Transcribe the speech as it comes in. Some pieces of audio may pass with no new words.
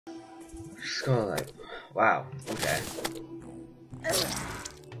Just going like, wow, okay. But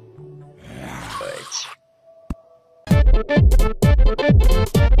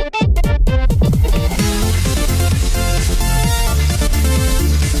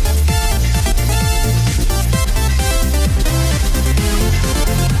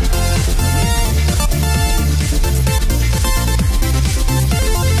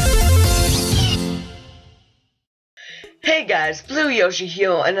hey guys, Blue Yoshi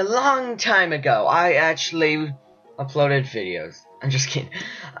here, and a long time ago, I actually uploaded videos. I'm just kidding.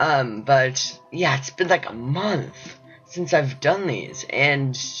 But yeah, it's been like a month since I've done these,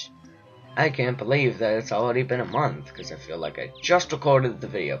 and I can't believe that it's already been a month, because I feel like I just recorded the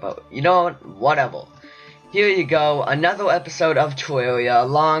video, but you know what? Whatever. Here you go, another episode of Terraria,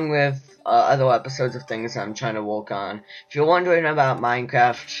 along with other episodes of things I'm trying to work on. If you're wondering about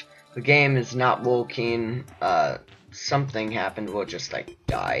Minecraft, the game is not working. Something happened where it just like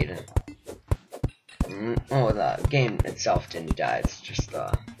died. Oh, the game itself didn't die. It's just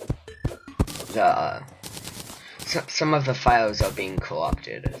some of the files are being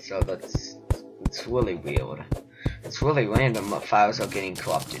corrupted. So it's really weird. It's really random what files are getting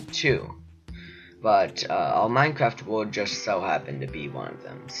corrupted too. But our Minecraft world just so happened to be one of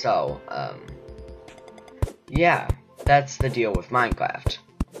them. So yeah, that's the deal with Minecraft.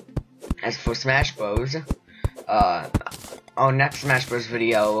 As for Smash Bros. Our next Smash Bros.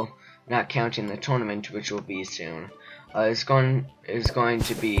 Video, not counting the tournament, which will be soon, is going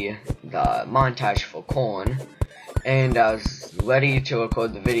to be the montage for Corn. And I was ready to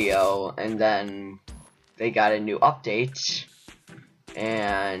record the video, and then they got a new update,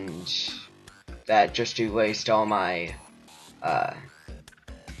 and that just erased all my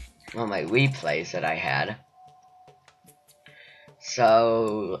replays that I had.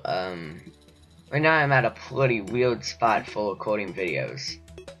 So right now I'm at a pretty weird spot for recording videos.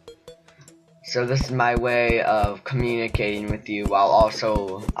 So this is my way of communicating with you while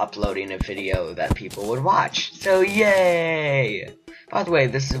also uploading a video that people would watch. So yay! By the way,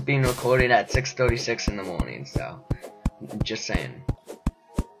 this is being recorded at 6:36 in the morning, so just saying.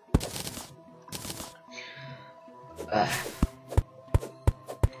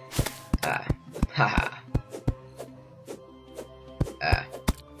 Haha.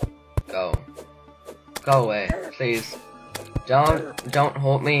 Go away, please. Don't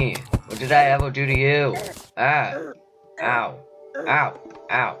hurt me. What did I ever do to you? Ah. Ow. Ow.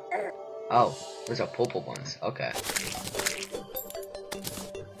 Ow. Oh, those are purple ones. Okay.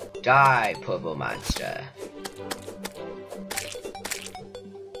 Die, purple monster.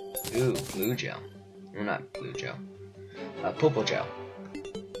 Ooh, blue gel. Well, not blue gel. Purple gel.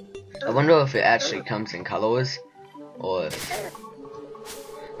 I wonder if it actually comes in colors, or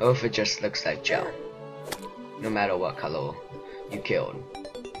if it just looks like gel. No matter what color you killed.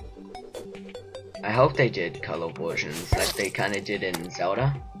 I hope they did color versions like they kind of did in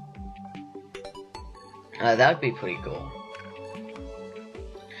Zelda. That would be pretty cool.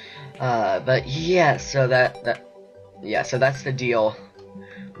 But yeah, so so that's the deal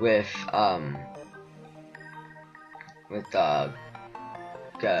with with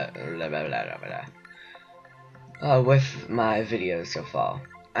my videos so far.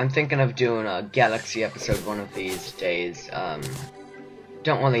 I'm thinking of doing a Galaxy episode one of these days.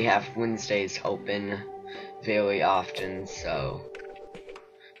 Don't really have Wednesdays open very often, so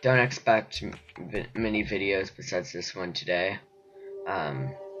don't expect many videos besides this one today.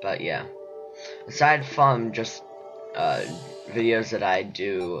 But yeah, aside from just videos that I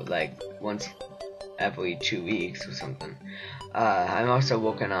do like once every 2 weeks or something, I'm also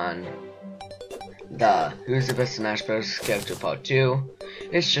working on the Who's the Best Smash Bros. Character Part 2.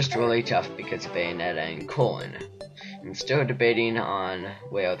 It's just really tough because of Bayonetta and Corn. I'm still debating on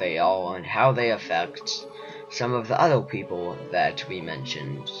where they are and how they affect some of the other people that we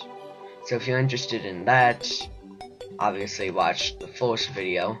mentioned. So if you're interested in that, obviously watch the first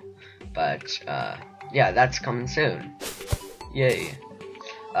video. But yeah, that's coming soon. Yay.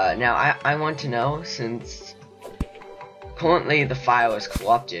 Now I want to know, since currently the file is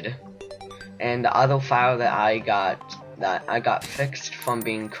corrupted, and the other file that I got fixed from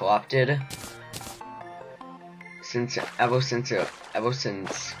being corrupted, ever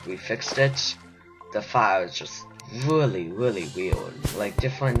since we fixed it, the file is just really weird. Like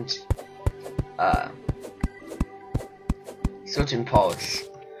different certain parts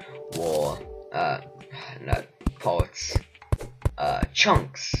were not parts,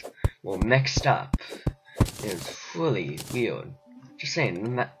 chunks were mixed up. It was really weird. Just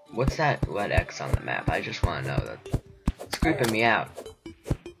saying, what's that red X on the map? I just want to know that. It's creeping me out.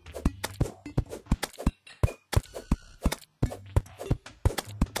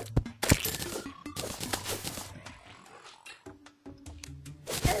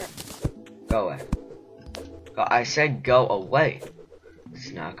 Go away. I said go away.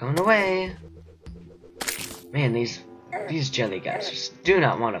 It's not going away. Man, these jelly guys just do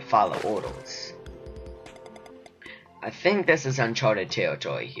not want to follow orders. I think this is uncharted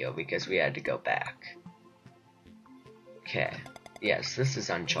territory here because we had to go back. Okay. Yes, this is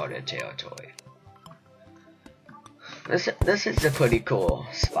uncharted territory. This is a pretty cool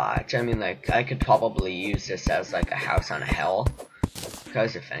spot. I mean, like, I could probably use this as like a house on a hill.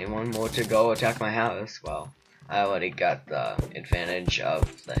 Because if anyone were to go attack my house, well, I already got the advantage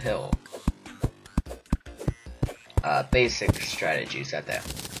of the hill. Basic strategies right there.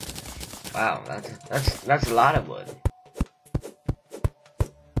 Wow, that's a lot of wood.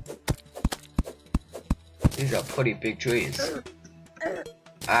 These are pretty big trees.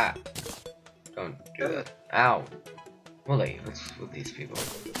 Ah, don't do that. Ow. What's with these people?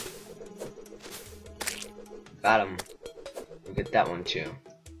 Got him. We'll get that one too.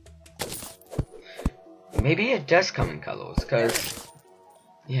 Maybe it does come in colors, cause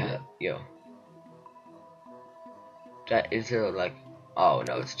yeah, yo. That is it like, oh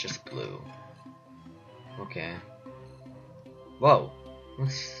no, it's just blue. Okay. Whoa.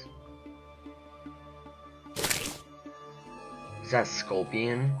 What's is that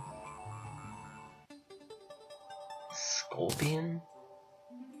scorpion? Scorpion?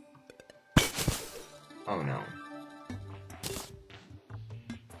 Oh no.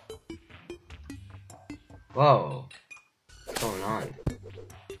 Whoa. What's going on?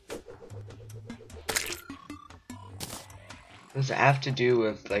 Does it have to do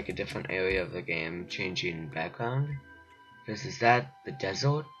with like a different area of the game changing background? Because is that the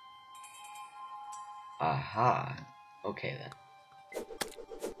desert? Aha. Okay then.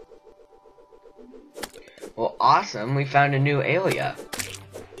 Well, awesome. We found a new area.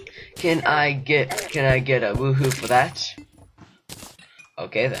 Can I get a woohoo for that?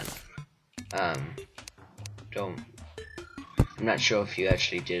 Okay then. I'm not sure if you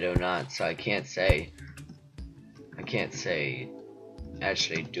actually did or not, so I can't say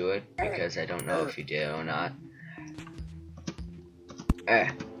actually do it because I don't know if you did or not.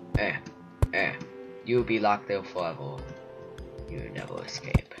 You'll be locked there forever. You never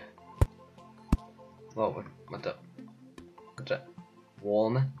escape. Whoa, what the?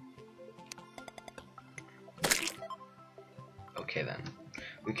 Warm? Okay then.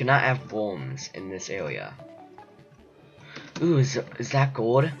 We cannot have worms in this area. Ooh, is that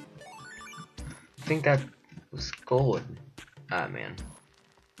gold? I think that was gold. Ah, man.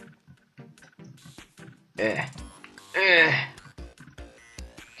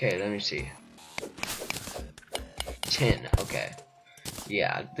 Okay, let me see. 10, okay.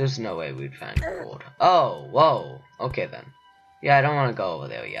 Yeah, there's no way we'd find gold. Oh, whoa. Okay then. Yeah, I don't want to go over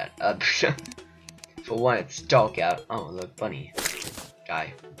there yet. For one, it's dark out. Oh, look, bunny.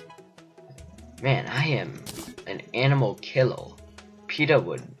 Die. Man, I am an animal killer. Peter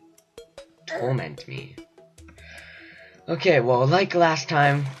would torment me. Okay, well, like last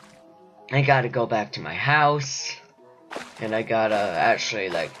time, I gotta go back to my house. And I gotta actually,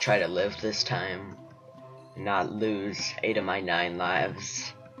 like, try to live this time. Not lose 8 of my 9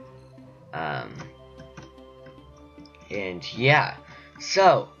 lives. And yeah.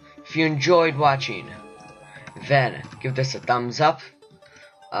 So, if you enjoyed watching, then give this a thumbs up.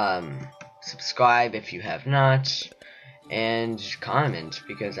 Subscribe if you have not. And comment,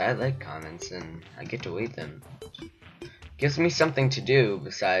 because I like comments and I get to read them. Gives me something to do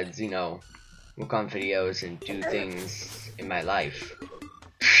besides, you know, work on videos and do things in my life.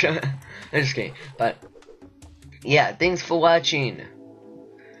 I'm just kidding. But yeah, thanks for watching.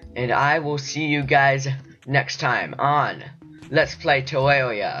 And I will see you guys next time on Let's Play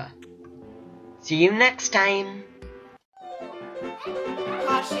Terraria. See you next time.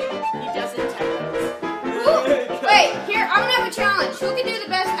 Oh shoot, he doesn't tell. Wait, here, I'm gonna have a challenge. Who can do the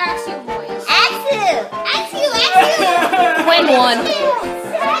best Axel voice? Axel! Axel! Axel! Win one.